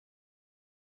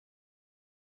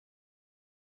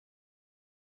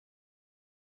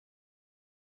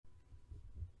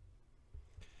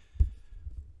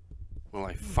Well,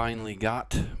 I finally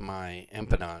got my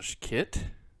Empennage kit,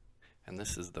 and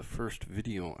this is the first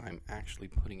video I'm actually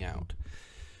putting out.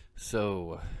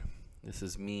 So, this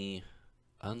is me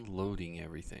unloading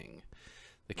everything.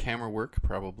 The camera work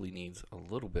probably needs a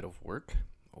little bit of work,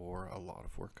 or a lot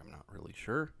of work, I'm not really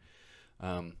sure.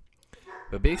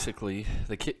 But basically,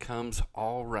 the kit comes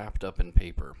all wrapped up in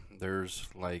paper. There's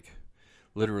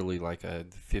literally like a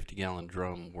 50-gallon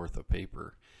drum worth of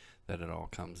paper that it all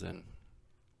comes in.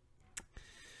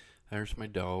 There's my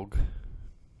dog.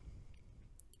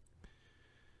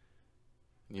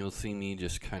 You'll see me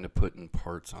just kind of putting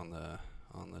parts on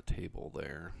the table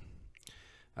there,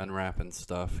 unwrapping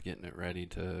stuff, getting it ready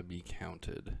to be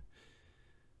counted.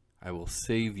 I will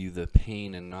save you the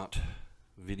pain and not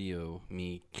video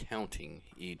me counting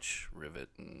each rivet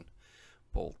and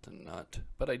bolt and nut,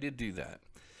 but I did do that.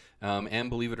 And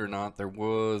believe it or not, there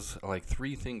was like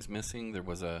 3 things missing. There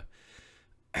was a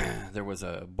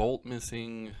bolt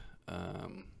missing,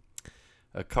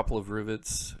 a couple of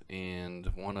rivets, and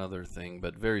one other thing,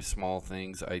 but very small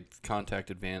things. I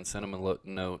contacted Van, sent them a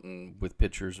note and with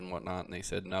pictures and whatnot, and they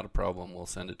said not a problem, we'll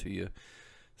send it to you.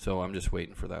 So I'm just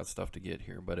waiting for that stuff to get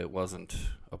here, but it wasn't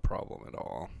a problem at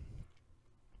all.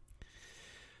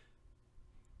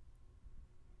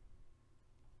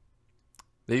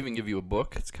 They even give you a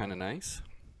book. It's kind of nice.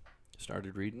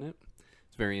 Started reading it.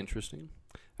 It's very interesting.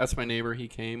 That's my neighbor. He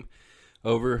came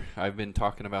over. I've been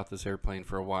talking about this airplane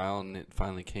for a while, and it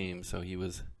finally came. So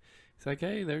he's like,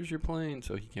 hey, there's your plane.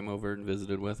 So he came over and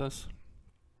visited with us.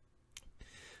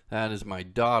 That is my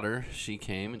daughter. She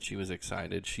came and she was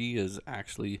excited. She is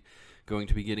actually going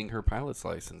to be getting her pilot's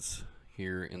license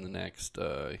here in the next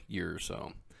year or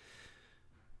so.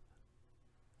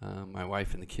 My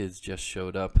wife and the kids just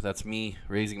showed up. That's me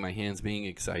raising my hands, being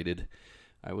excited.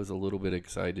 I was a little bit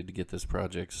excited to get this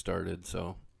project started,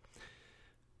 so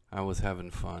I was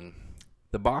having fun.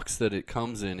 The box that it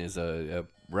comes in is a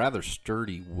rather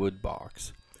sturdy wood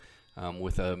box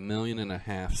with 1.5 million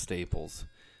staples.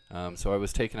 So I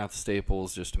was taking out the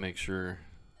staples just to make sure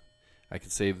I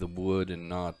could save the wood and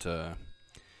not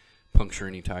puncture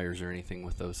any tires or anything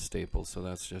with those staples. So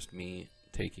that's just me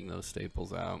taking those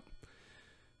staples out.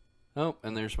 Oh,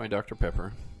 and there's my Dr.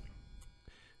 Pepper.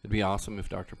 It'd be awesome if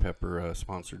Dr. Pepper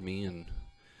sponsored me and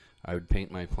I would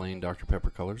paint my plane Dr. Pepper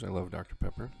colors. I love Dr.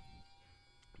 Pepper.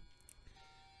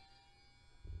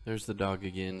 There's the dog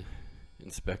again,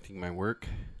 inspecting my work.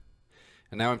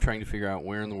 And now I'm trying to figure out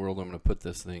where in the world I'm going to put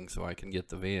this thing so I can get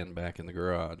the van back in the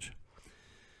garage.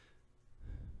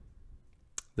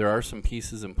 There are some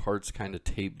pieces and parts kind of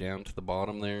taped down to the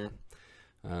bottom there.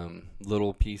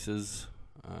 Little pieces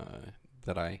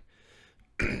that I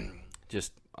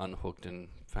just unhooked and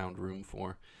found room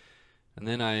for. And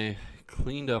then I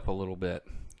cleaned up a little bit.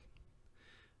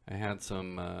 I had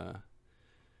some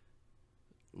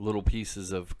little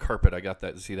pieces of carpet. I got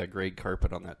that, see that gray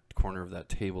carpet on that corner of that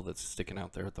table that's sticking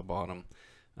out there at the bottom.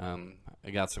 I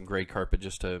got some gray carpet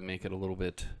just to make it a little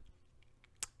bit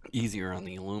easier on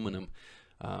the aluminum.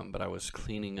 But I was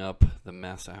cleaning up the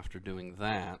mess after doing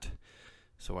that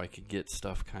so I could get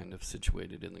stuff kind of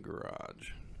situated in the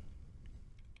garage.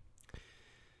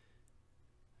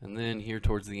 And then here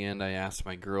towards the end, I asked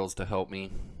my girls to help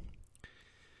me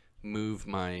move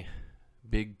my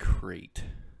big crate.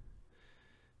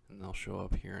 And they'll show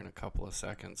up here in a couple of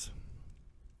seconds.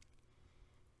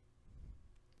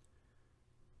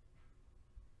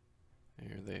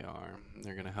 There they are.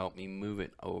 They're going to help me move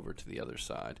it over to the other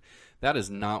side. That is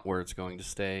not where it's going to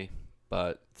stay,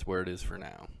 but it's where it is for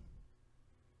now.